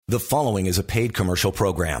The following is a paid commercial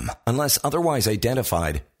program. Unless otherwise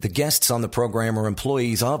identified, the guests on the program are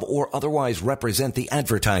employees of or otherwise represent the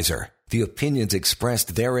advertiser. The opinions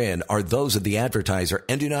expressed therein are those of the advertiser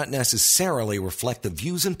and do not necessarily reflect the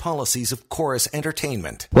views and policies of Chorus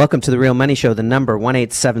Entertainment. Welcome to The Real Money Show, the number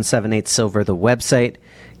 18778-SILVER, the website,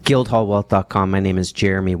 guildhallwealth.com. My name is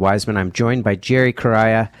Jeremy Wiseman. I'm joined by Jerry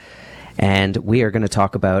Correia, and we are going to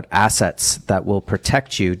talk about assets that will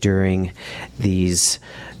protect you during these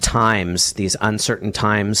times, these uncertain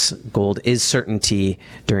times. Gold is certainty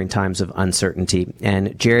during times of uncertainty.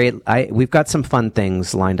 And Jerry, we've got some fun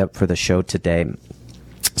things lined up for the show today.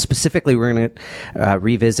 Specifically, we're going to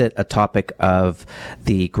revisit a topic of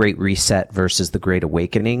the Great Reset versus the Great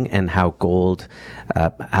Awakening and how gold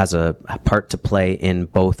has a part to play in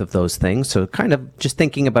both of those things. So kind of just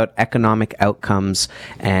thinking about economic outcomes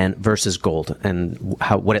and versus gold and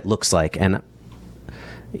what it looks like. And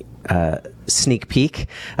sneak peek,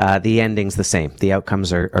 the ending's the same. The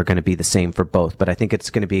outcomes are going to be the same for both, but I think it's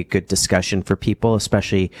going to be a good discussion for people,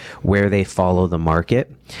 especially where they follow the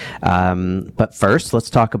market. But first,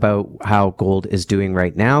 let's talk about how gold is doing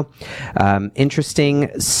right now.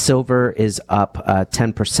 Interesting, silver is up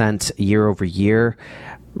 10% year over year.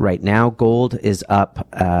 Right now, gold is up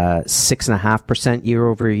 6.5% year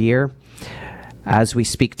over year. As we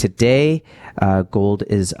speak today, gold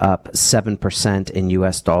is up 7% in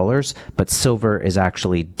US dollars, but silver is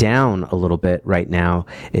actually down a little bit right now.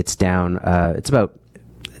 It's down. It's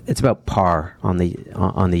about par on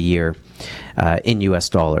the year in US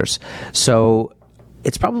dollars. So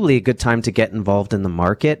it's probably a good time to get involved in the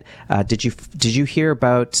market. Did you hear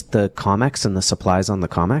about the COMEX and the supplies on the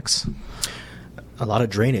COMEX? A lot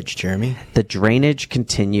of drainage, Jeremy. The drainage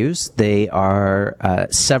continues. They are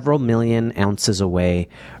several million ounces away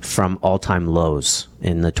from all-time lows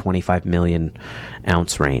in the 25 million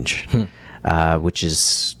ounce range, which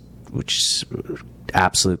is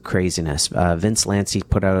absolute craziness. Vince Lancey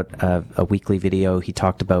put out a weekly video. He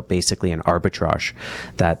talked about basically an arbitrage,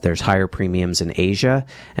 that there's higher premiums in Asia,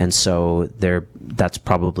 and so that's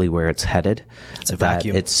probably where it's headed. It's a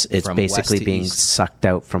vacuum. It's basically being sucked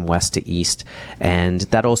out from west to east, and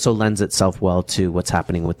that also lends itself well to what's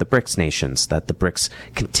happening with the BRICS nations. That the BRICS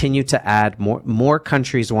continue to add more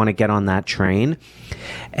countries want to get on that train,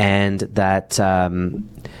 and that.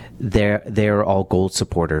 They're all gold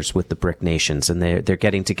supporters with the BRIC nations, and they're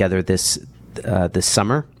getting together this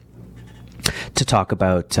summer to talk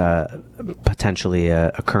about potentially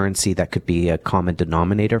a currency that could be a common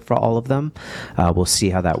denominator for all of them. We'll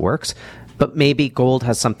see how that works. But maybe gold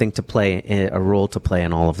has something to play, a role to play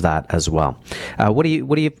in all of that as well. What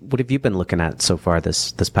have you been looking at so far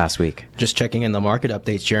this past week? Just checking in the market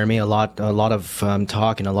updates, Jeremy. A lot of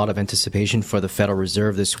talk and a lot of anticipation for the Federal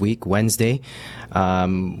Reserve this week, Wednesday.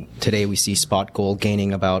 Today we see spot gold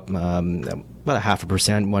gaining about 0.5%,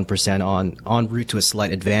 1% en route to a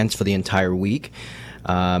slight advance for the entire week.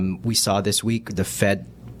 We saw this week the Fed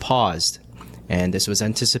paused. And this was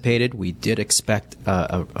anticipated. We did expect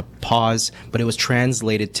a pause, but it was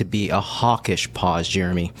translated to be a hawkish pause,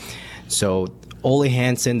 Jeremy. So Ole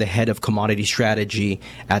Hansen, the head of commodity strategy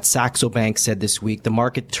at Saxo Bank, said this week the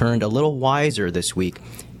market turned a little wiser this week.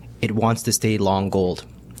 It wants to stay long gold,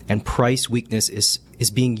 and price weakness is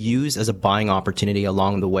being used as a buying opportunity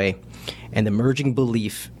along the way. And the emerging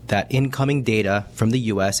belief that incoming data from the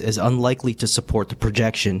U.S. is unlikely to support the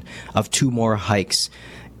projection of 2 more hikes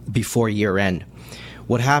before year end.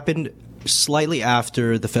 What happened slightly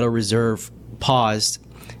after the Federal Reserve paused,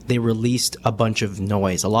 they released a bunch of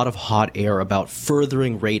noise, a lot of hot air about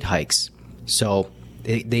furthering rate hikes. So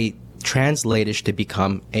they translated to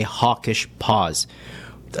become a hawkish pause.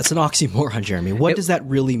 That's an oxymoron, Jeremy. What does that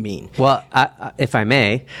really mean? Well, if I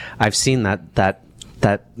may, I've seen that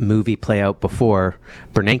movie play out before.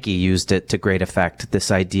 Bernanke used it to great effect. This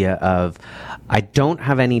idea of, I don't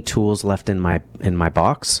have any tools left in my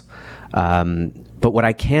box, but what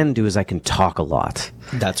I can do is I can talk a lot.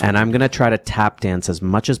 And I'm going to try to tap dance as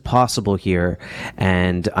much as possible here,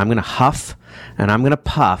 and I'm going to huff and I'm going to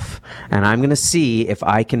puff, and I'm going to see if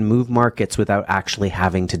I can move markets without actually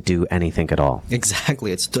having to do anything at all.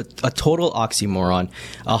 Exactly. It's a total oxymoron,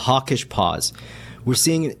 a hawkish pause. We're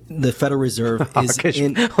seeing the Federal Reserve hawkish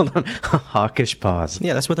pause.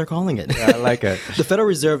 Yeah, that's what they're calling it. Yeah, I like it. The Federal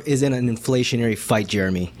Reserve is in an inflationary fight,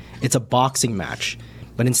 Jeremy. It's a boxing match.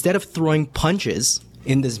 But instead of throwing punches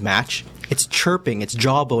in this match, it's chirping, it's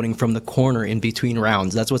jawboning from the corner in between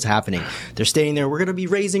rounds. That's what's happening. They're staying there. We're going to be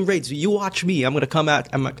raising rates. You watch me. I'm going to come out.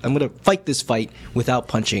 I'm going to fight this fight without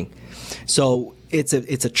punching. So it's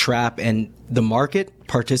a trap, and the market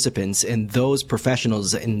participants and those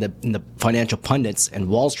professionals in the financial pundits and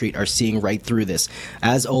Wall Street are seeing right through this.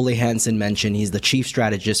 As Ole Hansen mentioned, he's the chief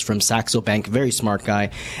strategist from Saxo Bank, very smart guy,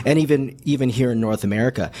 and even here in North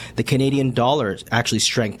America, the Canadian dollar actually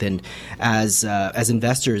strengthened as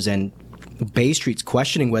investors and Bay Street's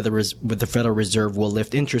questioning whether the Federal Reserve will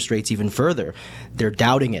lift interest rates even further. They're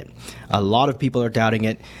doubting it. A lot of people are doubting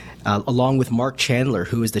it. Along with Mark Chandler,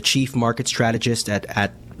 who is the chief market strategist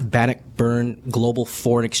at Bannockburn Global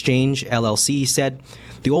Foreign Exchange, LLC, said,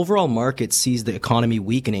 the overall market sees the economy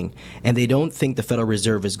weakening, and they don't think the Federal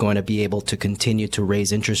Reserve is going to be able to continue to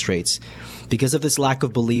raise interest rates. Because of this lack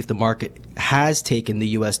of belief, the market has taken the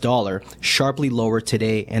U.S. dollar sharply lower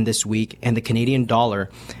today and this week, and the Canadian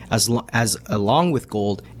dollar, as along with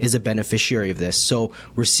gold, is a beneficiary of this. So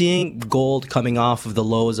we're seeing gold coming off of the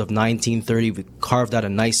lows of 1930. We carved out a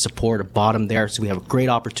nice support, a bottom there, so we have a great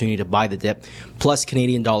opportunity to buy the dip. Plus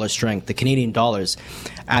Canadian dollar strength. The Canadian dollar's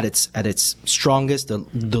at its strongest.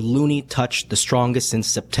 The loonie touched the strongest since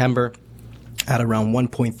September. At around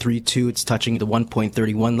 1.32, it's touching the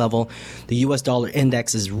 1.31 level. The U.S. dollar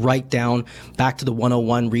index is right down back to the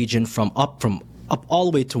 101 region from up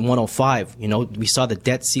all the way to 105. You know, we saw the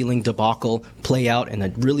debt ceiling debacle play out and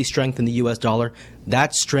it really strengthened the U.S. dollar.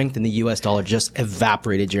 That strength in the U.S. dollar just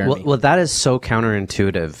evaporated, Jeremy. Well, that is so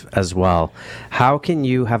counterintuitive as well. How can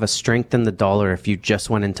you have a strength in the dollar if you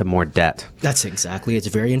just went into more debt? That's exactly. It's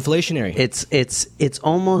very inflationary. It's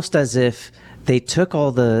almost as if they took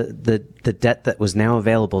all the debt that was now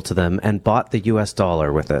available to them and bought the U.S.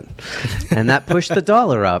 dollar with it. And that pushed the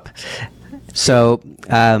dollar up. So,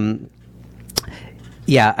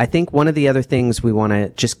 yeah, I think one of the other things we want to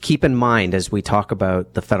just keep in mind as we talk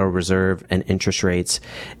about the Federal Reserve and interest rates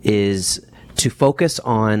is to focus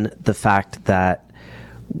on the fact that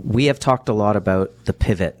we have talked a lot about the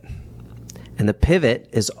pivot. And the pivot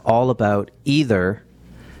is all about either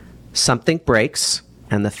something breaks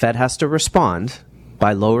and the Fed has to respond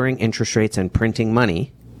by lowering interest rates and printing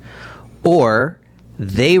money, or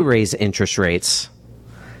they raise interest rates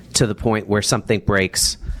to the point where something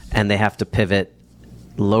breaks and they have to pivot,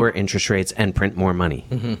 lower interest rates, and print more money.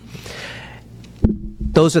 Mm-hmm.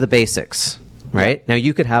 Those are the basics, right? Now,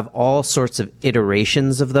 you could have all sorts of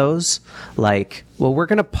iterations of those, like, well, we're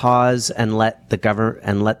going to pause and let the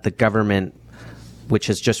government, which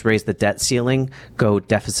has just raised the debt ceiling, go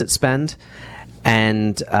deficit spend.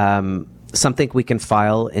 And something we can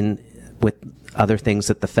file in with other things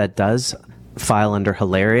that the Fed does, file under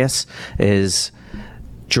hilarious, is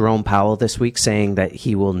Jerome Powell this week saying that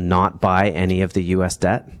he will not buy any of the U.S.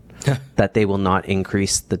 debt, that they will not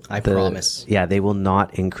increase I promise. Yeah, they will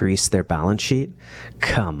not increase their balance sheet.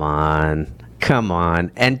 Come on.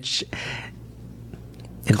 And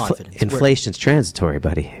inflation's transitory,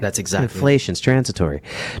 buddy. That's exactly. Inflation's transitory.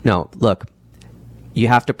 No, look. You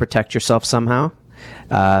have to protect yourself somehow.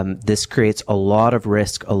 This creates a lot of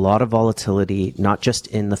risk, a lot of volatility, not just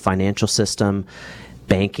in the financial system,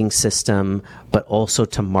 banking system, but also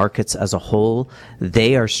to markets as a whole.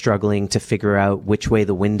 They are struggling to figure out which way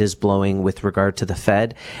the wind is blowing with regard to the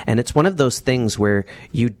Fed. And it's one of those things where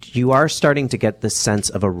you are starting to get this sense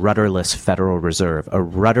of a rudderless Federal Reserve, a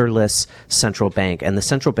rudderless central bank. And the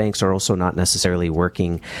central banks are also not necessarily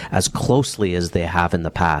working as closely as they have in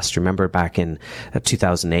the past. Remember back in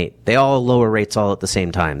 2008, they all lower rates all at the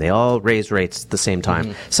same time. They all raise rates at the same time.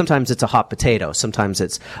 Mm-hmm. Sometimes it's a hot potato. Sometimes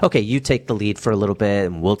it's, okay, you take the lead for a little bit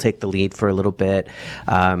and we'll take the lead for a little bit.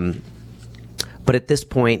 But at this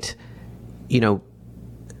point,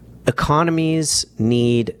 economies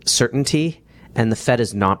need certainty, and the Fed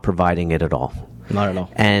is not providing it at all. Not at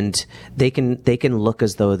all. And they can look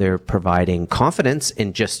as though they're providing confidence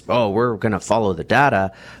in just, we're going to follow the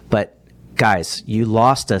data. But guys, you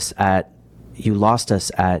lost us at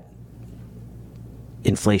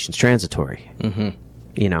inflation's transitory. Mm-hmm.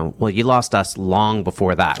 You lost us long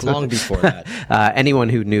before that. Long before that. Anyone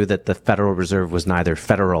who knew that the Federal Reserve was neither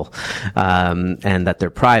federal and that they're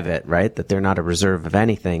private, right, that they're not a reserve of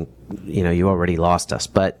anything, you already lost us.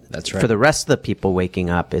 But that's right. For the rest of the people waking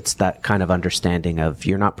up, it's that kind of understanding of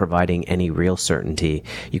you're not providing any real certainty.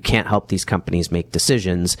 You can't help these companies make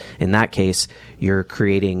decisions. In that case, you're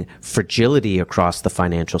creating fragility across the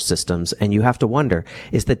financial systems. And you have to wonder,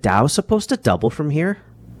 is the Dow supposed to double from here?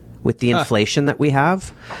 With the inflation that we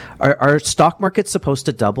have, are stock markets supposed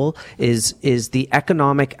to double? Is the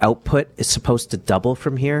economic output is supposed to double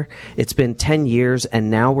from here? It's been 10 years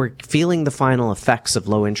and now we're feeling the final effects of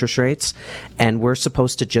low interest rates, and we're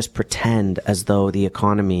supposed to just pretend as though the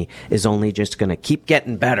economy is only just going to keep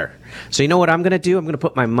getting better. So you know what I'm going to do? I'm going to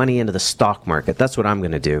put my money into the stock market. That's what I'm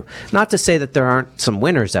going to do. Not to say that there aren't some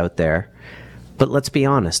winners out there, but let's be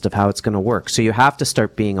honest of how it's going to work. So you have to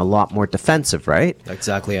start being a lot more defensive, right?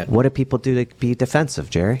 Exactly it. What do people do to be defensive,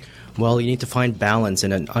 Jerry? Well, you need to find balance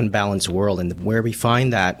in an unbalanced world. And where we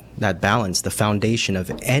find that balance, the foundation of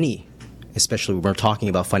any, especially when we're talking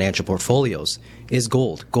about financial portfolios, is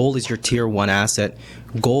gold. Gold is your tier one asset.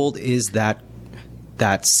 Gold is that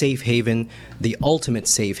safe haven, the ultimate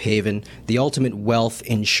safe haven, the ultimate wealth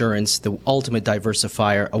insurance, the ultimate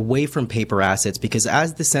diversifier away from paper assets, because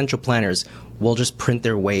as the central planners will just print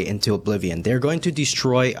their way into oblivion, they're going to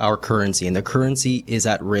destroy our currency, and the currency is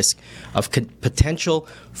at risk of potential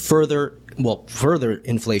further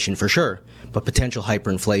inflation for sure, but potential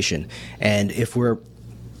hyperinflation. And if we're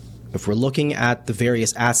looking at the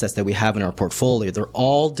various assets that we have in our portfolio, they're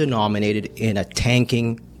all denominated in a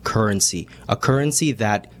tanking currency, a currency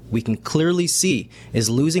that we can clearly see is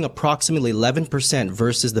losing approximately 11%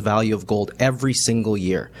 versus the value of gold every single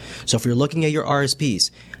year. So if you're looking at your RSPs,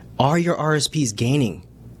 are your RSPs gaining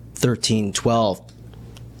 13, 12,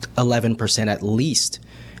 11% at least?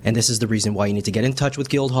 And this is the reason why you need to get in touch with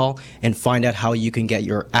Guildhall and find out how you can get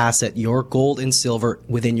your asset, your gold and silver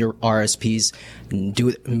within your RSPs. Do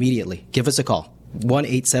it immediately. Give us a call.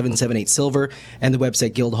 1-8778-SILVER and the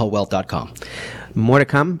website guildhallwealth.com. More to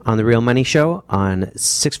come on The Real Money Show on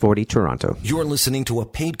 640 Toronto. You're listening to a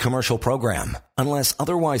paid commercial program. Unless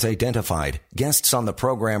otherwise identified, guests on the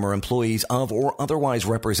program are employees of or otherwise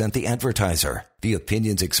represent the advertiser. The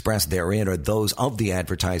opinions expressed therein are those of the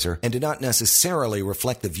advertiser and do not necessarily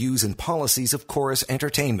reflect the views and policies of Chorus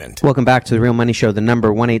Entertainment. Welcome back to The Real Money Show. The number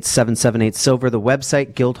 1-8778-SILVER, the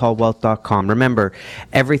website guildhallwealth.com. Remember,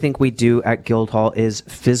 everything we do at Guildhall is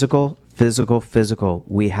physical.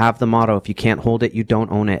 We have the motto, if you can't hold it, you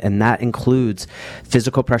don't own it. And that includes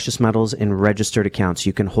physical precious metals in registered accounts.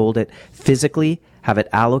 You can hold it physically, have it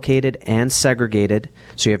allocated and segregated.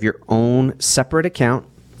 So you have your own separate account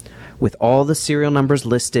with all the serial numbers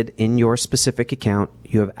listed in your specific account.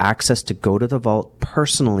 You have access to go to the vault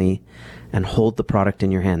personally and hold the product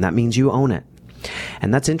in your hand. That means you own it.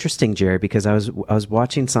 And that's interesting, Jerry, because I was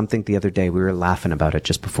watching something the other day. We were laughing about it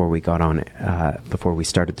just before we got on, before we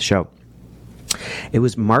started the show. It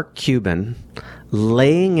was Mark Cuban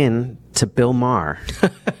laying in to Bill Maher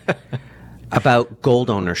about gold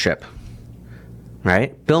ownership,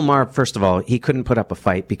 right? Bill Maher, first of all, he couldn't put up a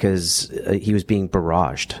fight because he was being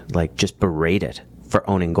barraged, like just berated for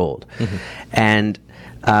owning gold. Mm-hmm. And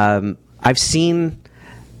I've seen...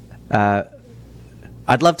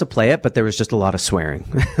 I'd love to play it, but there was just a lot of swearing.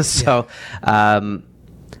 So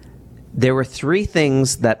there were three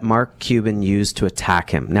things that Mark Cuban used to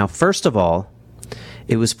attack him. Now, first of all,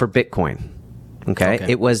 it was for Bitcoin. Okay?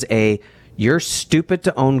 It was you're stupid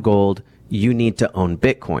to own gold. You need to own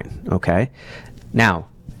Bitcoin. Okay? Now,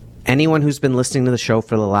 anyone who's been listening to the show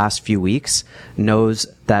for the last few weeks knows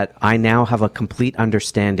that I now have a complete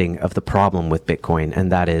understanding of the problem with Bitcoin,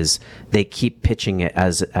 and that is they keep pitching it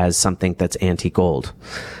as something that's anti-gold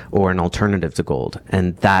or an alternative to gold.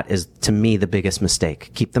 And that is, to me, the biggest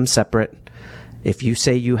mistake. Keep them separate. If you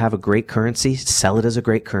say you have a great currency, sell it as a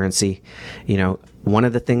great currency. You know, one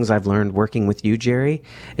of the things I've learned working with you, Jerry,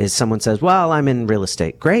 is someone says, well, I'm in real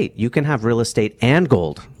estate. Great. You can have real estate and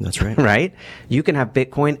gold. That's right. Right? You can have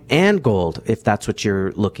Bitcoin and gold if that's what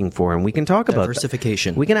you're looking for. And we can talk about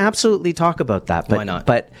diversification. We can absolutely talk about that. But, why not?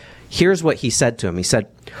 But here's what he said to him. He said,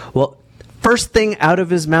 well, first thing out of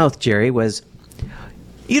his mouth, Jerry, was,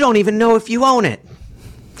 you don't even know if you own it.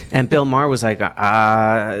 And Bill Maher was like,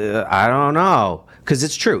 I don't know. Because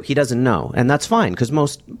it's true. He doesn't know. And that's fine.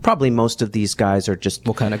 Because probably most of these guys are just...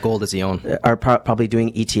 What kind of gold does he own? Are probably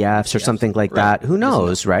doing ETFs or something like that. Who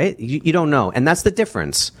knows, right? You don't know. And that's the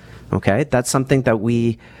difference. Okay? That's something that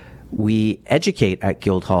we educate at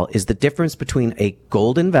Guildhall, is the difference between a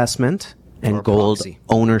gold investment and gold proxy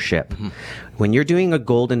ownership. Mm-hmm. When you're doing a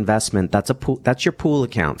gold investment, that's your pool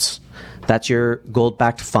accounts. That's your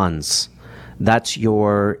gold-backed funds. That's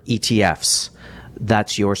your ETFs.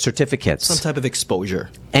 That's your certificates. Some type of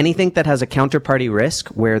exposure. Anything that has a counterparty risk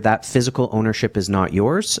where that physical ownership is not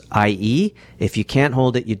yours, i.e., if you can't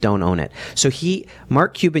hold it, you don't own it. So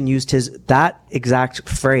Mark Cuban used that exact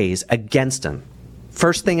phrase against him.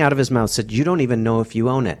 First thing out of his mouth said, you don't even know if you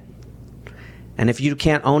own it. And if you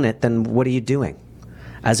can't own it, then what are you doing?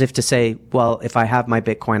 As if to say, well, if I have my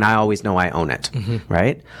Bitcoin, I always know I own it,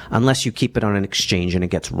 right? Unless you keep it on an exchange and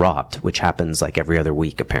it gets robbed, which happens like every other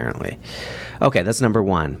week, apparently. Okay, that's number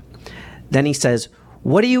one. Then he says,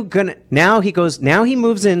 what are you gonna... Now he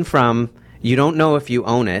moves in from, you don't know if you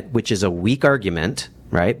own it, which is a weak argument,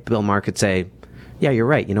 right? Bill Maher could say, yeah, you're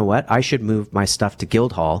right. You know what? I should move my stuff to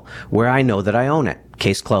Guildhall where I know that I own it.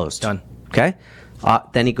 Case closed. Done. Okay?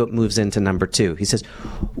 Then he moves into number 2. He says,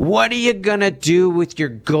 what are you going to do with your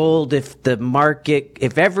gold if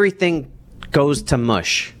everything goes to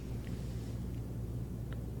mush?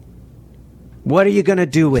 What are you going to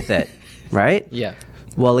do with it? Right? Yeah.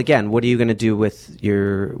 Well, again, what are you going to do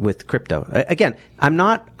with crypto? Again, I'm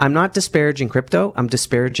not disparaging crypto. I'm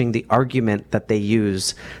disparaging the argument that they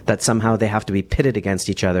use that somehow they have to be pitted against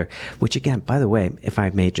each other, which again, by the way, if I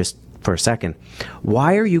may just for a second,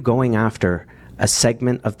 why are you going after a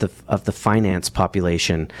segment of the finance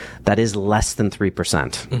population that is less than 3%?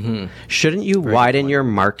 Mm-hmm. Shouldn't you widen your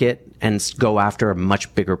market and go after a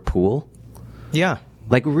much bigger pool? Yeah.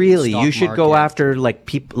 Like really, Stock you should go market. after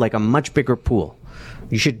like a much bigger pool.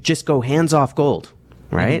 You should just go hands off gold,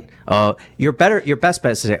 right? Your best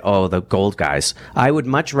bet is to say, oh, the gold guys. I would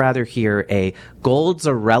much rather hear a gold's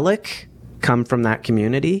a relic come from that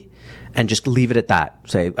community and just leave it at that.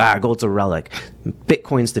 Say, gold's a relic.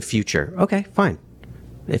 Bitcoin's the future. Okay, fine.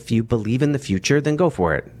 If you believe in the future, then go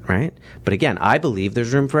for it, right? But again, I believe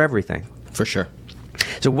there's room for everything. For sure.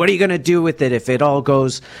 So what are you going to do with it if it all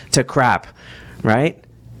goes to crap, right?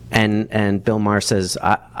 And Bill Maher says,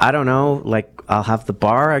 I don't know, like I'll have the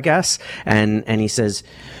bar, I guess. And he says,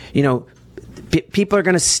 people are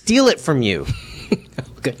going to steal it from you. Oh,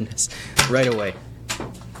 goodness. Right away.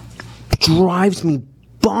 Drives me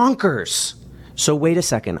bonkers. So wait a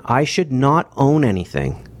second. I should not own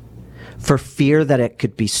anything for fear that it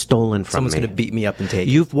could be stolen from Someone's me. going to beat me up and take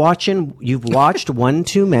it. You've watched one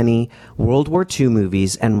too many World War II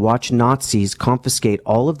movies and watched Nazis confiscate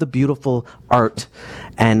all of the beautiful art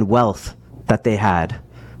and wealth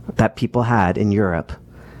that people had in Europe.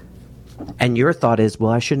 And your thought is,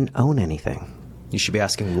 well, I shouldn't own anything. You should be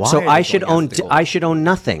asking why. So I should own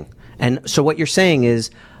nothing. And so what you're saying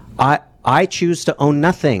is, I choose to own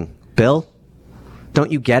nothing, Bill.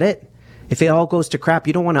 Don't you get it? If it all goes to crap,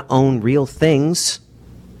 you don't want to own real things.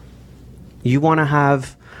 You want to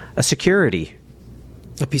have a security.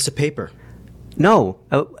 A piece of paper. No.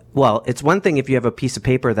 Well, it's one thing if you have a piece of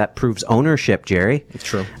paper that proves ownership, Jerry. It's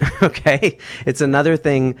true. Okay? It's another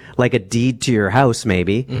thing like a deed to your house,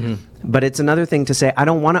 maybe. Mm-hmm. But it's another thing to say, I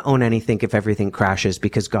don't want to own anything if everything crashes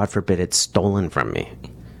because, God forbid, it's stolen from me.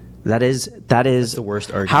 That's the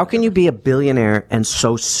worst argument. How can you be a billionaire and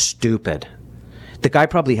so stupid? The guy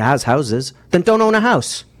probably has houses. Then don't own a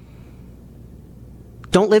house.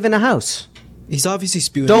 Don't live in a house. He's obviously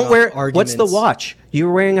spewing Don't wear. arguments. What's the watch? You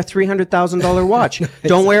were wearing a $300,000 watch.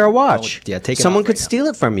 Don't wear a watch. Yeah, take it Someone off could right now. steal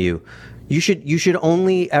it from you. You should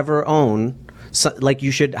only ever own. Like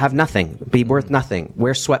you should have nothing. Be worth nothing.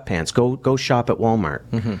 Wear sweatpants. Go shop at Walmart.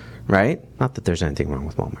 Mm-hmm. Right? Not that there's anything wrong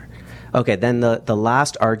with Walmart. Okay, then the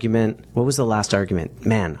last argument. What was the last argument?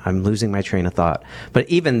 Man, I'm losing my train of thought. But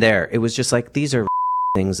even there, it was just like, these are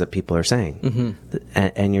things that people are saying. Mm-hmm.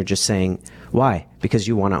 And you're just saying, why? Because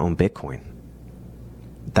you want to own Bitcoin.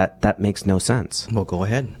 That makes no sense. Well, go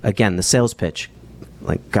ahead. Again, the sales pitch.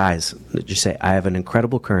 Like, guys, just say, I have an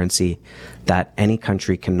incredible currency that any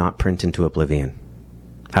country cannot print into oblivion.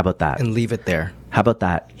 How about that? And leave it there. How about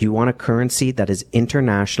that? You want a currency that is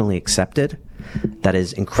internationally accepted, that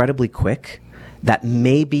is incredibly quick, that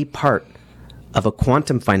may be part of a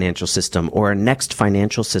quantum financial system or a next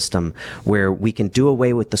financial system where we can do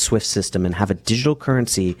away with the SWIFT system and have a digital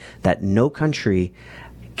currency that no country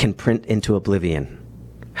can print into oblivion.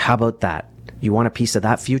 How about that? You want a piece of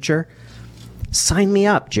that future? Sign me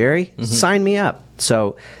up, Jerry. Mm-hmm. Sign me up.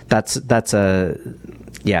 So that's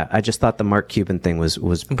yeah. I just thought the Mark Cuban thing was I'm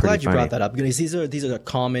pretty glad you funny. brought that up because these are the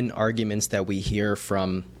common arguments that we hear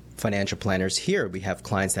from financial planners here. We have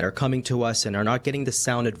clients that are coming to us and are not getting the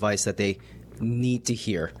sound advice that they need to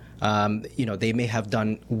hear. They may have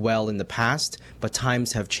done well in the past, but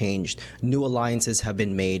times have changed. New alliances have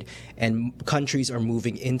been made, and countries are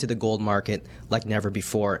moving into the gold market like never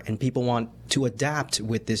before. And people want to adapt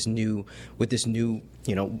with this new,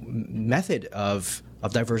 method of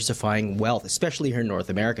diversifying wealth, especially here in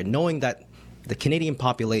North America, knowing that the Canadian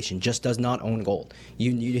population just does not own gold.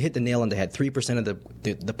 You hit the nail on the head. 3% of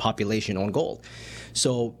the population own gold.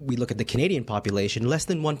 So we look at the Canadian population, less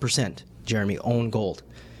than 1%, Jeremy, own gold.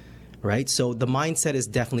 Right? So the mindset is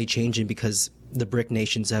definitely changing because the BRIC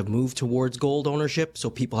nations have moved towards gold ownership. So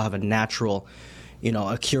people have a natural,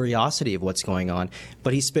 a curiosity of what's going on.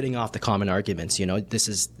 But he's spitting off the common arguments. This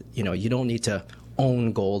is, you don't need to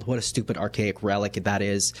own gold. What a stupid, archaic relic that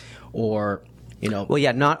is. Or, Well,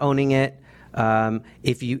 yeah, not owning it.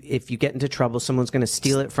 If you get into trouble, someone's going to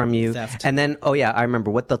steal it from you. Theft. And then, I remember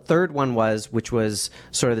what the third one was, which was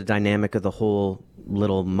sort of the dynamic of the whole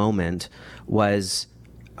little moment, was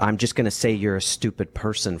I'm just going to say you're a stupid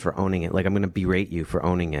person for owning it. Like, I'm going to berate you for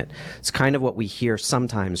owning it. It's kind of what we hear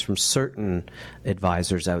sometimes from certain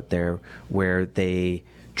advisors out there, where they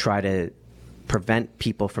try to prevent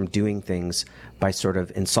people from doing things by sort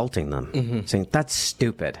of insulting them, saying, that's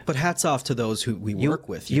stupid. But hats off to those who we work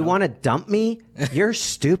with. You want to dump me? You're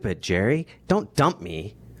stupid, Jerry. Don't dump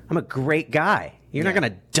me. I'm a great guy. You're not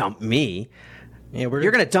going to dump me. Yeah,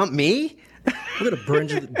 You're going to dump me? We're going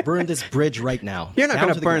to burn this bridge right now. You're not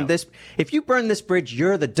going to burn this. If you burn this bridge,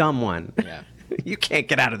 you're the dumb one. Yeah. You can't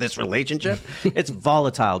get out of this relationship. It's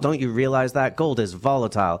volatile. Don't you realize that? Gold is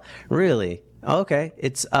volatile. Really? Okay.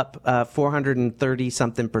 It's up 430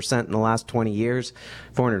 something percent in the last 20 years,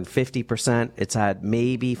 450%. It's had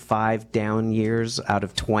maybe 5 down years out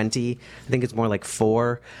of 20. I think it's more like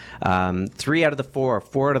 4. 3 out of the 4 or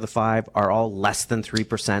 4 out of the 5 are all less than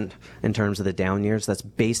 3% in terms of the down years. That's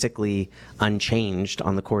basically unchanged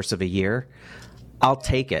on the course of a year. I'll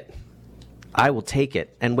take it. I will take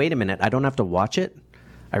it. And wait a minute, I don't have to watch it.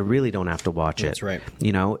 I really don't have to watch it. That's right.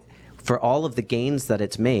 You know, for all of the gains that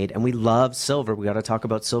it's made, and we love silver, we got to talk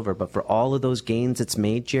about silver, but for all of those gains it's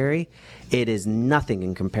made, Jerry, it is nothing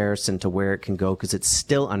in comparison to where it can go, because it's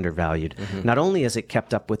still undervalued. Not only has it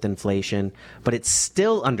kept up with inflation, but it's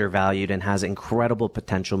still undervalued and has incredible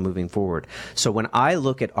potential moving forward. So when I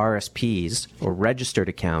look at RSPs, or registered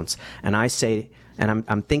accounts, and I say, and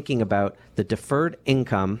I'm thinking about the deferred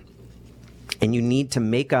income, and you need to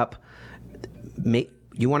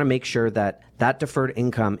you want to make sure that that deferred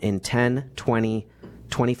income in 10, 20,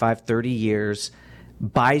 25, 30 years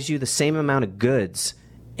buys you the same amount of goods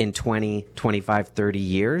in 20, 25, 30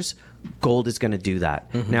 years. Gold is going to do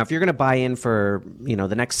that. Now, if you're going to buy in for,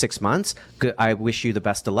 the next 6 months, I wish you the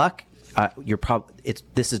best of luck.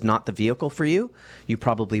 This is not the vehicle for you. You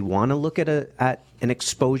probably want to look at an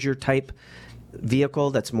exposure type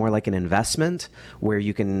vehicle that's more like an investment, where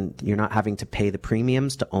you're not having to pay the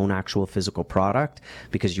premiums to own actual physical product,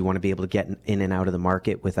 because you want to be able to get in and out of the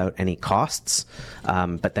market without any costs.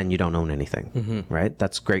 But then you don't own anything, right?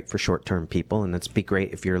 That's great for short-term people, and that's be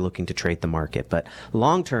great if you're looking to trade the market. But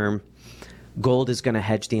long-term, gold is going to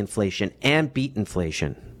hedge the inflation and beat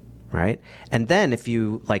inflation, right? And then if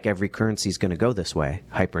you, like, every currency is going to go this way,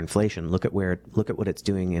 hyperinflation. Look at what it's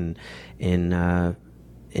doing in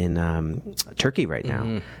Turkey right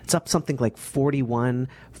now. It's up something like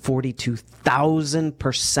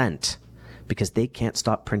 42,000%, because they can't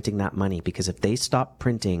stop printing that money. Because if they stop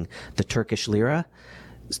printing the Turkish lira,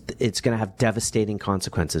 it's going to have devastating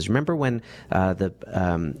consequences. Remember when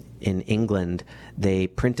in England they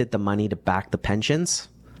printed the money to back the pensions?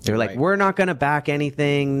 They were like, we're not going to back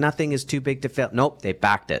anything. Nothing is too big to fail. Nope, they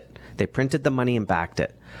backed it. They printed the money and backed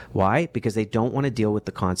it. Why? Because they don't want to deal with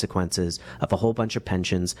the consequences of a whole bunch of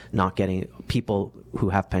pensions people who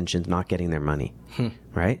have pensions not getting their money.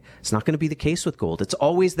 Right? It's not going to be the case with gold. It's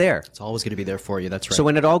always there. It's always going to be there for you. That's right. So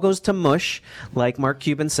when it all goes to mush, like Mark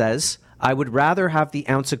Cuban says, I would rather have the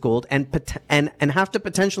ounce of gold and have to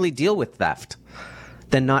potentially deal with theft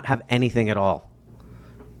than not have anything at all.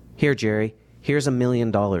 Here, Jerry, here's $1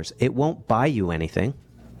 million. It won't buy you anything.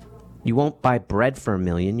 You won't buy bread for $1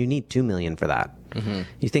 million. You need $2 million for that.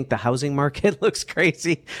 You think the housing market looks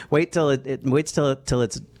crazy? Wait till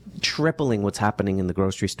it's tripling what's happening in the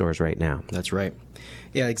grocery stores right now. That's right.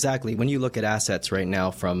 Yeah, exactly. When you look at assets right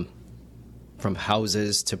now, from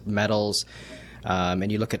houses to metals,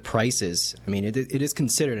 and you look at prices, I mean, it is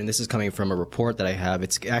considered, and this is coming from a report that I have,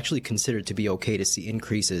 it's actually considered to be okay to see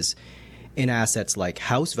increases in assets like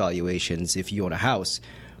house valuations if you own a house.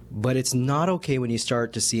 But it's not okay when you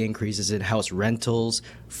start to see increases in house rentals,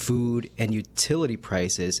 food, and utility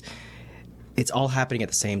prices. It's all happening at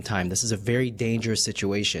the same time. This is a very dangerous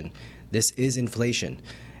situation. This is inflation.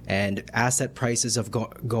 And asset prices are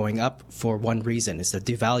going up for one reason. It's the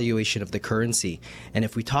devaluation of the currency. And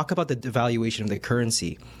if we talk about the devaluation of the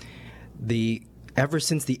currency, ever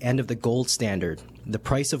since the end of the gold standard, the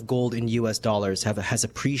price of gold in US dollars has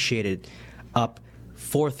appreciated up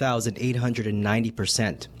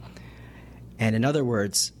 4,890%. And in other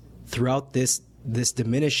words, throughout this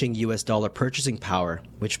diminishing US dollar purchasing power,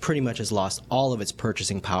 which pretty much has lost all of its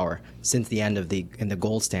purchasing power since the end of the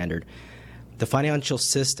gold standard, the financial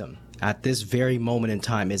system at this very moment in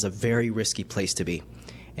time is a very risky place to be.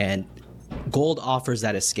 And gold offers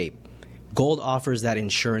that escape. Gold offers that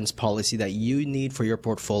insurance policy that you need for your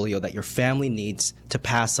portfolio, that your family needs to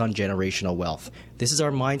pass on generational wealth. This is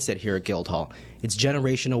our mindset here at Guildhall. It's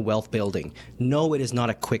generational wealth building. No, it is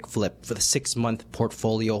not a quick flip. For the 6-month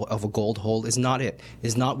portfolio of a gold hold is not it.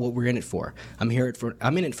 Is not what we're in it for. I'm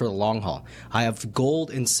in it for the long haul. I have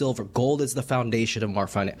gold and silver. Gold is the foundation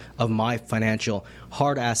of my financial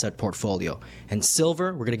hard asset portfolio. And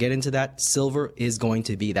silver, we're going to get into that. Silver is going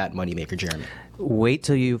to be that moneymaker, Jeremy. Wait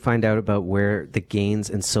till you find out about where the gains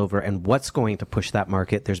in silver and what's going to push that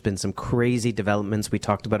market. There's been some crazy developments. We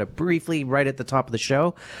talked about it briefly right at the top of the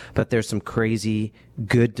show, but there's some crazy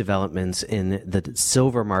good developments in the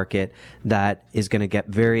silver market that is going to get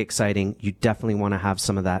very exciting. You definitely want to have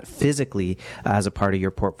some of that physically as a part of your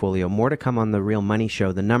portfolio. More to come on the Real Money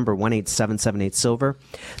Show. The number 18778 silver.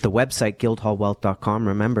 The website guildhallwealth.com.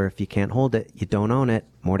 Remember, if you can't hold it, you don't own it.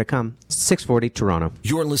 More to come. 640 Toronto.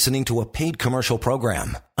 You're listening to a paid commercial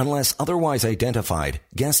program. Unless otherwise identified,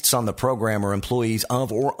 guests on the program are employees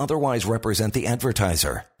of or otherwise represent the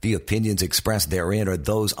advertiser. The opinions expressed therein are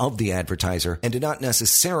those of the advertiser and do not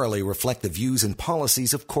necessarily reflect the views and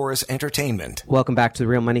policies of Chorus Entertainment. Welcome back to the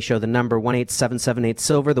Real Money Show. The number 18778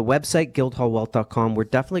 silver. The website guildhallwealth.com. We're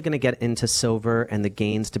definitely going to get into silver and the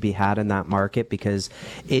gains to be had in that market because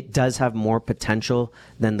it does have more potential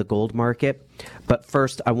than the gold market. But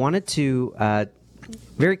first, I wanted to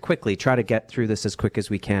very quickly try to get through this as quick as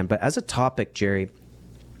we can. But as a topic, Jerry,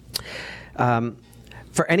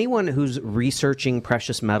 for anyone who's researching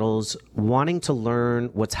precious metals, wanting to learn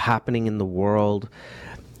what's happening in the world,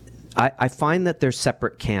 I find that there's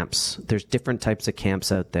separate camps. There's different types of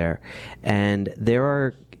camps out there. And there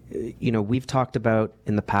are, we've talked about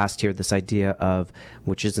in the past here this idea of,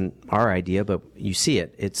 which isn't our idea, but you see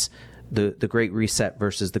it. It's the Great Reset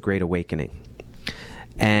versus the Great Awakening.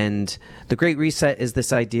 And the Great Reset is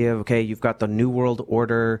this idea of, okay, you've got the New World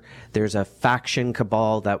Order. There's a faction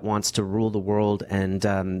cabal that wants to rule the world, and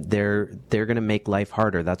they're going to make life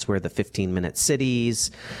harder. That's where the 15-minute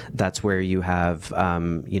cities. That's where you have,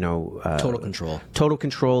 total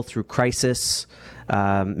control through crisis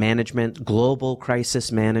management, global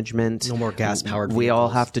crisis management. No more gas-powered vehicles. We all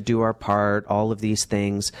have to do our part. All of these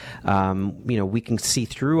things. We can see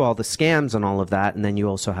through all the scams and all of that, and then you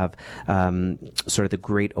also have sort of the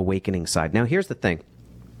Great Awakening side. Now, here's the thing.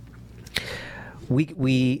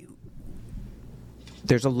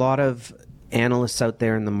 There's a lot of analysts out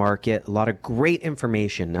there in the market, a lot of great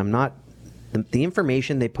information. The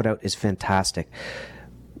information they put out is fantastic.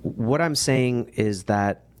 What I'm saying is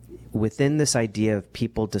that within this idea of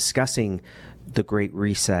people discussing the Great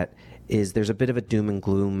Reset there's a bit of a doom and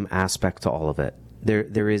gloom aspect to all of it.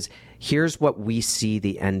 There is, here's what we see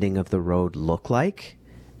the ending of the road look like,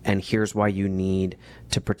 and here's why you need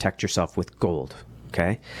to protect yourself with gold.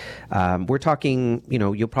 Okay, we're talking.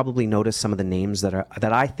 You'll probably notice some of the names that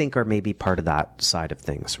I think are maybe part of that side of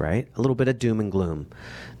things. Right, a little bit of doom and gloom.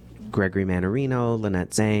 Gregory Mannarino, Lynette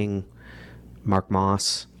Zhang, Mark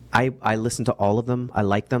Moss. I listen to all of them. I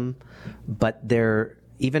like them, but they're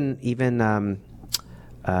even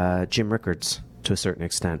Jim Rickards to a certain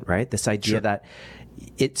extent. Right, this idea that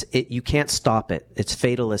you can't stop it. It's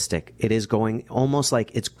fatalistic. It is going almost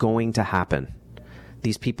like it's going to happen.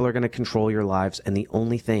 These people are going to control your lives, and the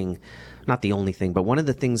only thing, not the only thing, but one of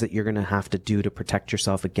the things that you're going to have to do to protect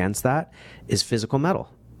yourself against that is physical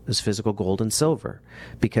metal, is physical gold and silver,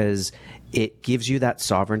 because it gives you that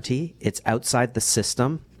sovereignty. It's outside the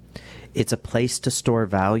system. It's a place to store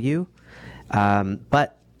value.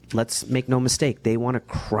 But let's make no mistake, they want to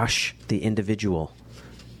crush the individual,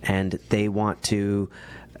 and they want a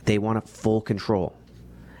full control.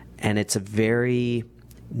 And it's a very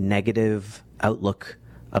negative outlook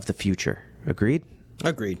of the future. Agreed?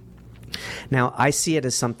 Agreed. Now, I see it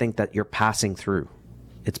as something that you're passing through.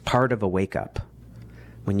 It's part of a wake-up.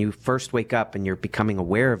 When you first wake up and you're becoming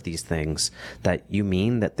aware of these things, that you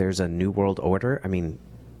mean that there's a new world order. I mean,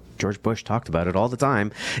 George Bush talked about it all the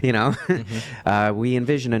time. Mm-hmm. We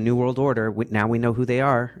envision a new world order. Now we know who they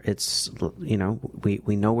are. It's, we know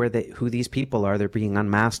who these people are. They're being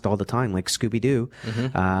unmasked all the time, like Scooby-Doo.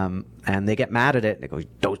 Mm-hmm. And they get mad at it. They go,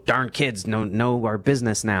 those darn kids know our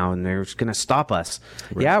business now, and they're going to stop us.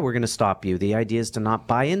 Right. Yeah, we're going to stop you. The idea is to not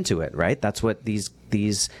buy into it, right? That's what these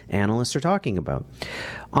analysts are talking about.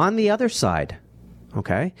 On the other side,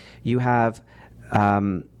 okay, you have,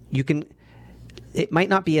 it might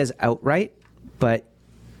not be as outright, but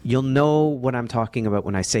you'll know what I'm talking about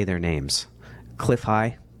when I say their names. Cliff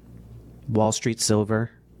High, Wall Street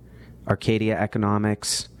Silver, Arcadia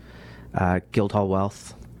Economics, Guildhall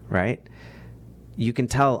Wealth, right? You can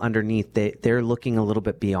tell underneath they're looking a little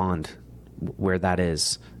bit beyond where that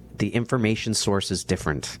is. The information source is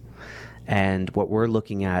different. And what we're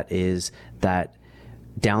looking at is that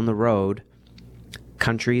down the road,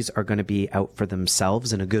 countries are going to be out for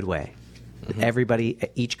themselves in a good way.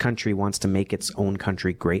 Each country wants to make its own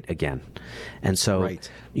country great again. And so,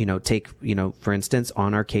 for instance,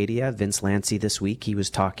 on Arcadia, Vince Lancy this week, he was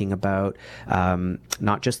talking about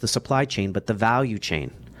not just the supply chain, but the value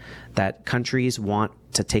chain. That countries want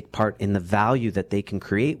to take part in the value that they can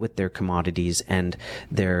create with their commodities and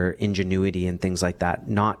their ingenuity and things like that,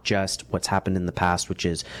 not just what's happened in the past, which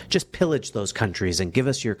is just pillage those countries and give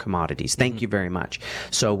us your commodities. Thank you very much.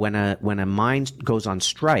 So when a mine goes on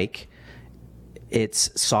strike,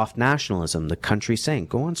 it's soft nationalism. The country's saying,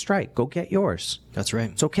 go on strike, go get yours. That's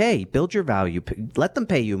right. It's okay. Build your value. Let them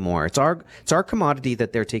pay you more. It's our commodity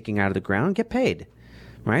that they're taking out of the ground. Get paid,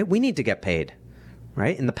 right? We need to get paid,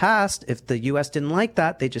 right? In the past, if the U.S. didn't like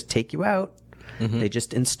that, they just take you out. They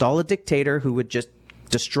just install a dictator who would just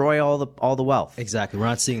destroy all the wealth. Exactly. We're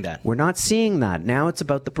not seeing that. We're not seeing that. Now it's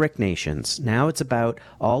about the BRIC nations. Now it's about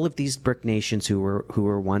all of these BRIC nations who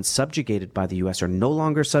were once subjugated by the U.S. are no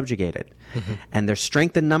longer subjugated. And there's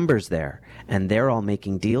strength in numbers there. And they're all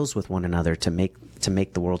making deals with one another to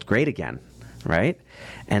make the world great again. Right?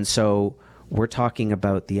 And so we're talking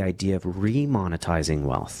about the idea of remonetizing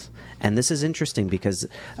wealth. And this is interesting because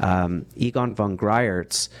Egon von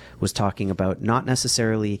Greyerz was talking about not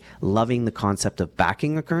necessarily loving the concept of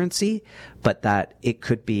backing a currency, but that it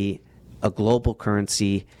could be a global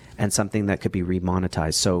currency and something that could be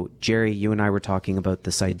remonetized. So, Jerry, you and I were talking about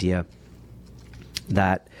this idea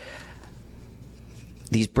that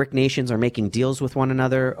these BRIC nations are making deals with one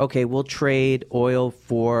another. Okay, we'll trade oil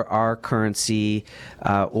for our currency,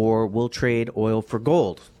 or we'll trade oil for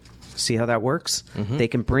gold. See how that works? They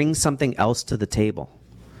can bring something else to the table.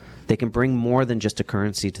 They can bring more than just a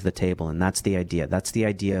currency to the table, and that's the idea. That's the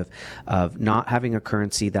idea of not having a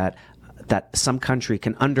currency that some country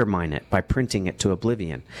can undermine it by printing it to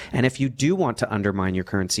oblivion. And if you do want to undermine your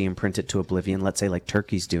currency and print it to oblivion, let's say like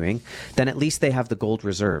Turkey's doing, then at least they have the gold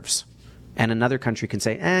reserves. And another country can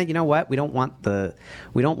say, you know what? We don't want the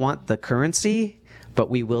currency, but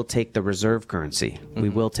we will take the reserve currency. We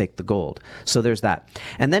will take the gold. So there's that.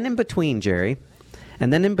 And then in between, Jerry,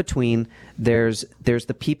 there's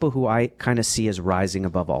the people who I kind of see as rising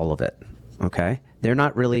above all of it. Okay? They're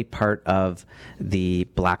not really part of the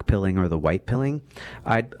black pilling or the white pilling.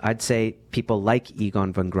 I'd say people like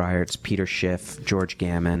Egon von Greyerz, Peter Schiff, George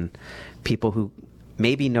Gammon, people who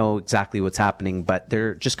maybe know exactly what's happening, but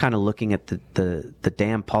they're just kind of looking at the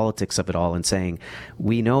damn politics of it all and saying,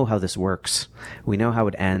 we know how this works. We know how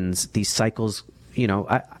it ends. These cycles,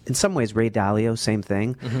 in some ways, Ray Dalio, same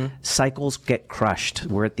thing. Cycles get crushed.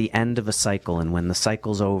 We're at the end of a cycle, and when the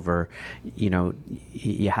cycle's over,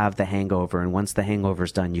 you have the hangover, and once the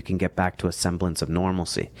hangover's done, you can get back to a semblance of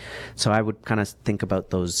normalcy. So I would kind of think about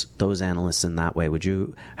those analysts in that way. Would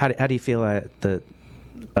you? How do you feel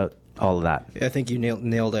about all of that? I think you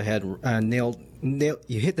nailed the head.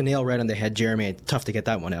 You hit the nail right on the head, Jeremy. Tough to get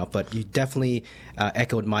that one out, but you definitely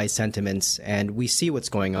echoed my sentiments, and we see what's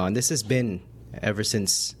going on. This has been ever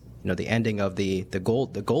since the ending of the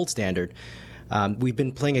gold standard. We've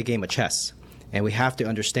been playing a game of chess, and we have to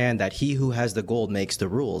understand that he who has the gold makes the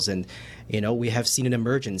rules. And we have seen an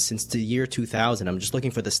emergence since the year 2000. I'm just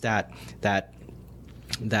looking for the stat that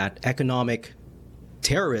economic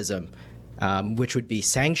terrorism, which would be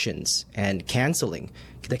sanctions and canceling,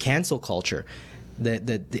 the cancel culture,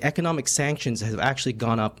 the economic sanctions have actually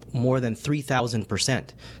gone up more than 3,000%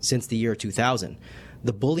 since the year 2000.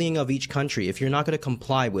 The bullying of each country, if you're not going to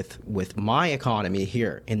comply with my economy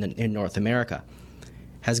here in North America,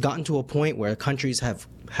 has gotten to a point where countries have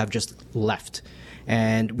just left.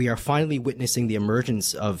 And we are finally witnessing the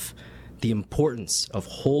emergence of the importance of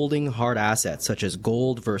holding hard assets such as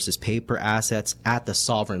gold versus paper assets at the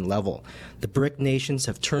sovereign level. The BRIC nations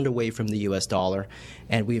have turned away from the US dollar,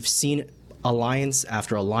 and we've seen alliance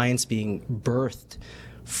after alliance being birthed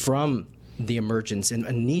from the emergence and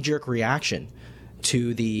a knee-jerk reaction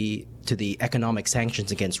to the economic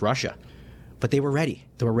sanctions against Russia. But they were ready.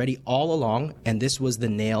 They were ready all along, and this was the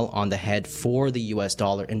nail on the head for the US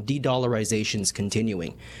dollar and de-dollarizations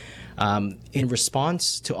continuing. In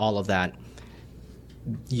response to all of that,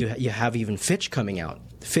 you have even Fitch coming out.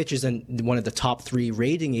 Fitch is one of the top 3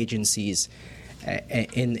 rating agencies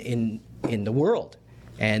in the world,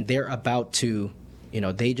 and they're about to,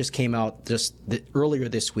 they just came out earlier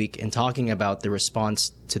this week and talking about the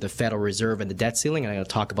response to the Federal Reserve and the debt ceiling. And I'm going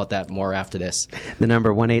to talk about that more after this. The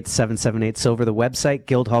number 18778-SILVER, the website,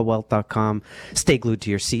 guildhallwealth.com. Stay glued to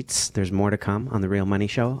your seats. There's more to come on The Real Money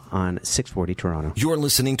Show on 640 Toronto. You're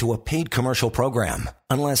listening to a paid commercial program.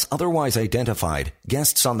 Unless otherwise identified,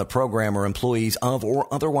 guests on the program are employees of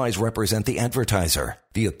or otherwise represent the advertiser.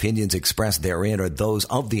 The opinions expressed therein are those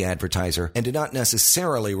of the advertiser and do not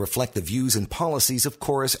necessarily reflect the views and policies of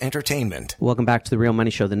Chorus Entertainment. Welcome back to The Real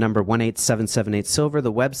Money Show. The number 18778-SILVER,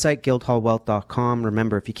 the website, guildhallwealth.com.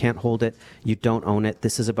 Remember, if you can't hold it, you don't own it.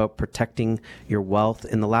 This is about protecting your wealth.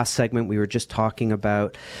 In the last segment, we were just talking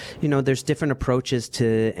about, there's different approaches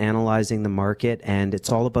to analyzing the market, and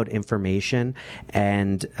it's all about information. And,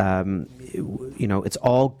 it's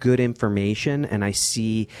all good information. And I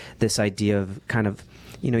see this idea of kind of,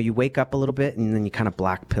 you wake up a little bit and then you kind of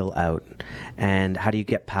black pill out. And how do you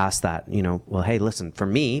get past that? Well, hey, listen, for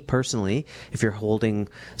me personally, if you're holding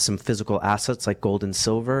some physical assets like gold and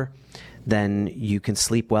silver, then you can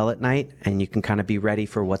sleep well at night and you can kind of be ready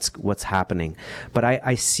for what's happening. But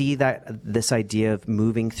I see that this idea of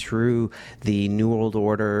moving through the New World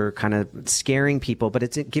Order kind of scaring people, but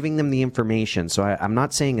it's giving them the information. So I'm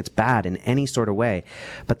not saying it's bad in any sort of way,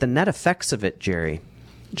 but the net effects of it, Jerry,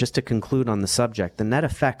 just to conclude on the subject, the net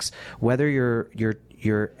effects, whether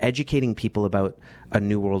you're educating people about a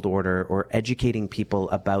New World Order or educating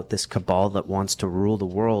people about this cabal that wants to rule the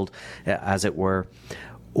world, as it were,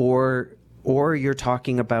 or you're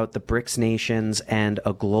talking about the BRICS nations and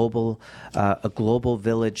a global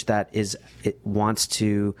village that wants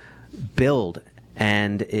to build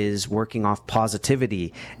and is working off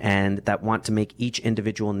positivity and that want to make each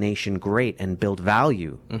individual nation great and build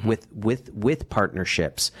value with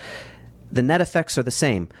partnerships. The net effects are the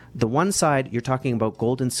same. The one side, you're talking about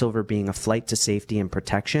gold and silver being a flight to safety and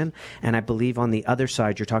protection. And I believe on the other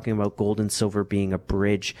side, you're talking about gold and silver being a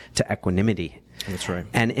bridge to equanimity. That's right.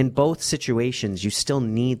 And in both situations, you still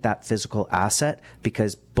need that physical asset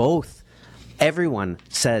because everyone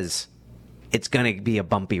says it's going to be a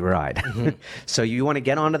bumpy ride. So you want to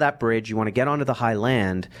get onto that bridge. You want to get onto the high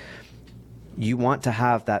land. You want to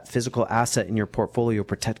have that physical asset in your portfolio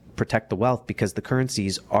protect the wealth because the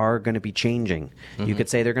currencies are going to be changing. You could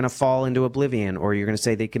say they're going to fall into oblivion, or you're going to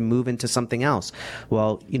say they can move into something else.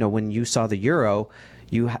 Well, when you saw the euro,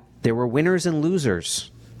 there were winners and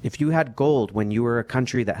losers. If you had gold when you were a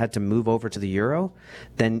country that had to move over to the euro,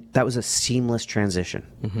 then that was a seamless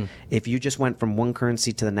transition. If you just went from one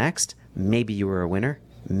currency to the next, maybe you were a winner.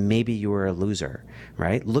 Maybe you were a loser,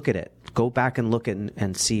 right? Look at it. Go back and look at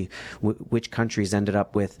and see which countries ended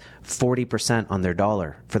up with 40% on their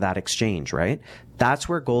dollar for that exchange, right? That's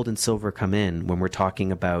where gold and silver come in when we're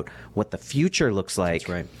talking about what the future looks like. That's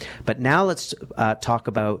right. But now let's talk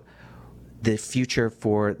about the future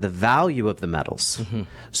for the value of the metals.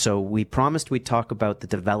 So we promised we'd talk about the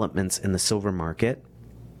developments in the silver market.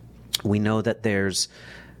 We know that there's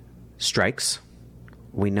strikes.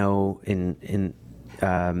 We know in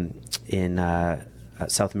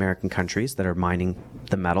South American countries that are mining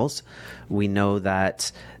the metals. We know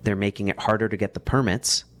that they're making it harder to get the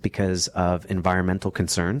permits because of environmental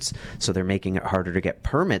concerns. So they're making it harder to get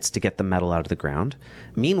permits to get the metal out of the ground.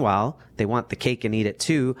 Meanwhile, they want the cake and eat it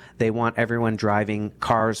too. They want everyone driving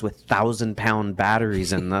cars with 1,000-pound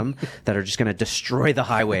batteries in them that are just going to destroy the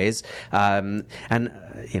highways. How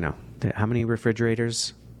many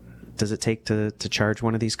refrigerators does it take to charge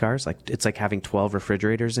one of these cars? It's like having 12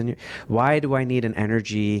 refrigerators in your. Why do I need an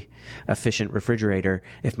energy efficient refrigerator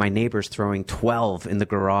if my neighbor's throwing 12 in the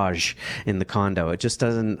garage in the condo? It just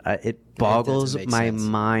doesn't. It boggles my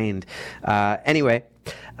mind.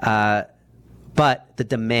 But the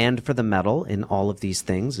demand for the metal in all of these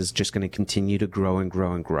things is just going to continue to grow and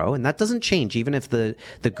grow and grow. And that doesn't change. Even if the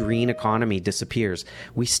green economy disappears,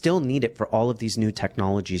 we still need it for all of these new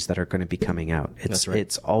technologies that are going to be coming out. That's right.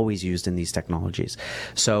 It's always used in these technologies.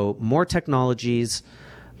 So more technologies,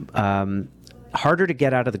 harder to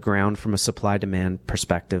get out of the ground from a supply-demand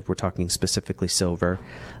perspective. We're talking specifically silver.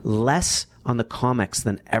 Less on the COMEX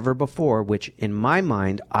than ever before, which in my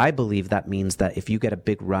mind, I believe that means that if you get a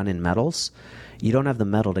big run in metals, you don't have the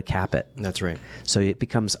metal to cap it. That's right. So it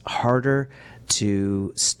becomes harder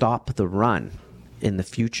to stop the run in the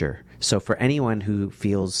future. So for anyone who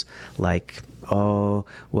feels like, oh,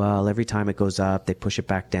 well, every time it goes up, they push it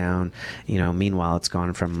back down. Meanwhile, it's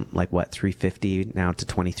gone from 350 now to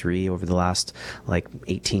 23 over the last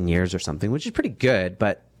 18 years or something, which is pretty good,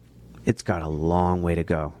 but it's got a long way to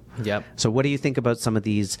go. Yep. So what do you think about some of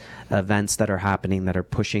these events that are happening that are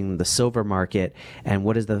pushing the silver market, and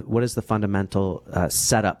what does the fundamental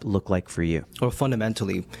setup look like for you? Well,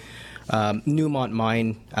 fundamentally, Newmont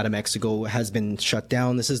mine out of Mexico has been shut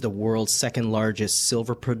down. This is the world's second largest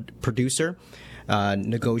silver producer.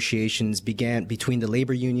 Negotiations began between the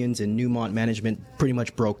labor unions and Newmont management pretty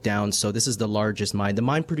much broke down. So this is the largest mine. The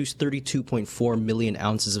mine produced 32.4 million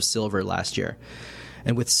ounces of silver last year.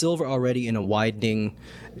 And with silver already in a widening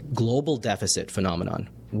global deficit phenomenon,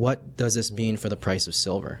 what does this mean for the price of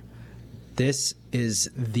silver? This is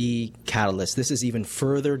the catalyst. This is even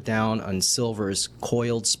further down on silver's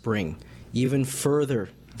coiled spring, even further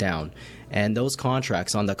down. And those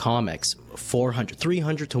contracts on the COMEX,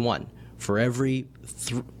 300 to 1. For every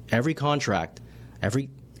contract, every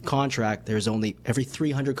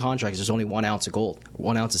 300 contracts, there's only 1 ounce of gold,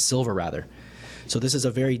 1 ounce of silver rather. So this is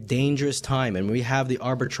a very dangerous time, and we have the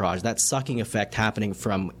arbitrage, that sucking effect happening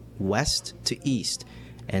from west to east.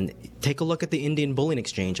 And take a look at the Indian Bullion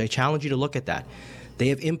Exchange. I challenge you to look at that. They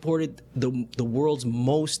have imported the world's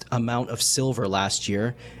most amount of silver last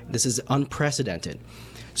year. This is unprecedented.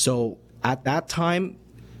 So at that time,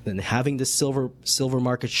 and having the silver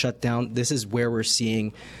market shut down, this is where we're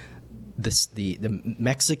seeing the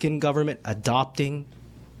Mexican government adopting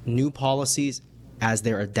new policies as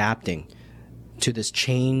they're adapting to this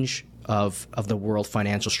change of the world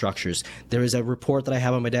financial structures. There is a report that I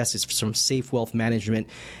have on my desk. It's from Safe Wealth Management,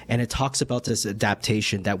 and it talks about this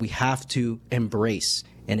adaptation that we have to embrace.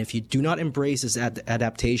 And if you do not embrace this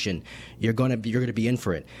adaptation, you're going to be in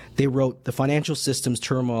for it. They wrote, the financial systems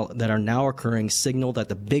turmoil that are now occurring signal that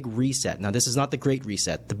the big reset. Now, this is not the great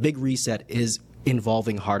reset. The big reset is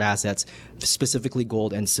involving hard assets, specifically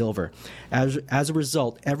gold and silver. As a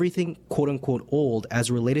result, everything quote-unquote old as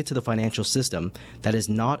related to the financial system that is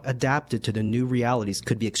not adapted to the new realities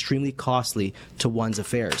could be extremely costly to one's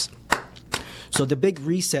affairs. So the big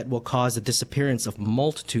reset will cause the disappearance of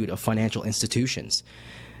multitude of financial institutions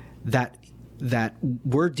that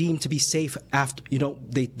were deemed to be safe after,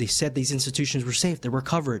 they said these institutions were safe, they were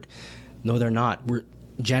covered. No, they're not.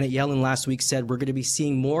 Janet Yellen last week said we're going to be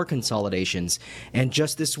seeing more consolidations. And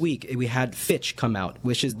just this week, we had Fitch come out,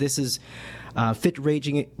 Fitch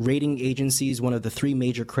rating agencies, one of the 3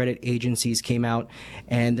 major credit agencies came out,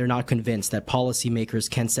 and they're not convinced that policymakers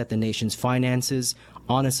can set the nation's finances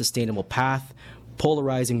on a sustainable path,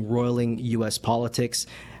 polarizing, roiling U.S. politics.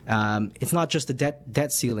 It's not just the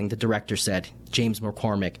debt ceiling, the director said, James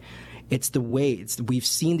McCormick. It's the way we've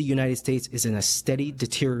seen the United States is in a steady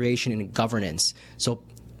deterioration in governance. So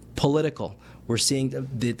political, we're seeing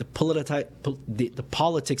the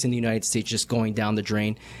politics in the United States just going down the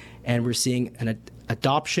drain, and we're seeing an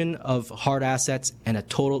adoption of hard assets and a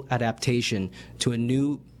total adaptation to a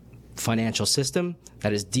new financial system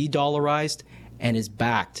that is de-dollarized and is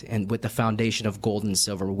backed and with the foundation of gold and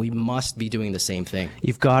silver. We must be doing the same thing.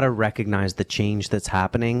 You've got to recognize the change that's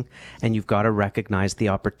happening, and you've got to recognize the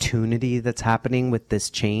opportunity that's happening with this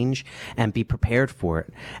change and be prepared for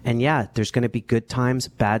it. And yeah, there's going to be good times,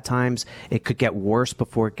 bad times. It could get worse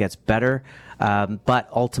before it gets better. But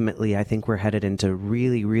ultimately, I think we're headed into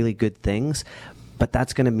really, really good things. But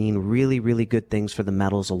that's going to mean really, really good things for the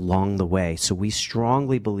metals along the way. So we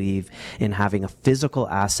strongly believe in having a physical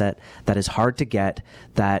asset that is hard to get,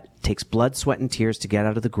 that takes blood, sweat, and tears to get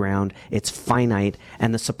out of the ground. It's finite,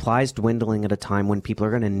 and the supply's dwindling at a time when people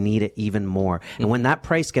are going to need it even more. And when that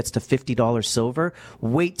price gets to $50 silver,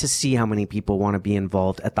 wait to see how many people want to be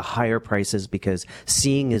involved at the higher prices, because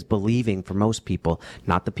seeing is believing for most people,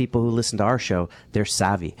 not the people who listen to our show. They're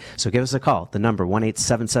savvy. So give us a call. The number,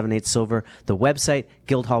 1-877-8-SILVER. The website,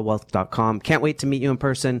 guildhallwealth.com. Can't wait to meet you in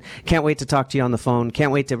person. Can't wait to talk to you on the phone.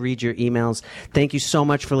 Can't wait to read your emails. Thank you so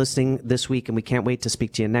much for listening this week, and we can't wait to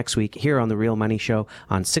speak to you next week here on The Real Money Show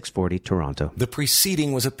on 640 Toronto. The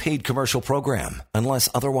preceding was a paid commercial program. Unless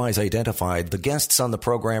otherwise identified, the guests on the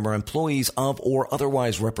program are employees of or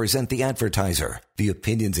otherwise represent the advertiser. The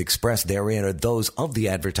opinions expressed therein are those of the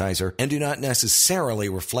advertiser and do not necessarily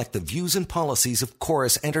reflect the views and policies of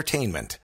Chorus Entertainment.